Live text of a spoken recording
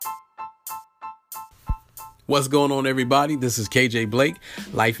What's going on, everybody? This is KJ Blake,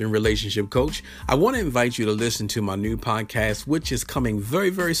 life and relationship coach. I want to invite you to listen to my new podcast, which is coming very,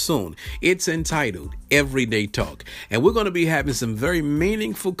 very soon. It's entitled Everyday Talk, and we're going to be having some very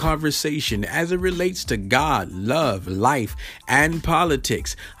meaningful conversation as it relates to God, love, life, and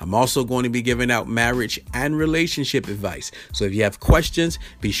politics. I'm also going to be giving out marriage and relationship advice. So if you have questions,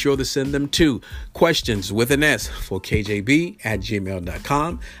 be sure to send them to questions with an S for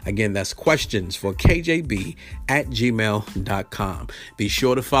KJB@gmail.com. Again, that's questions for KJB@gmail.com. Be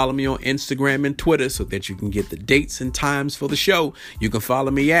sure to follow me on Instagram and Twitter so that you can get the dates and times for the show. You can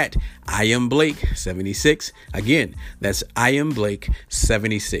follow me at I am Blake 76. Again, that's I am Blake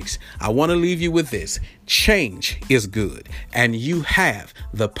 76. I want to leave you with this. Change is good, and you have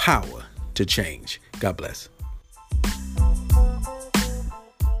the power to change. God bless.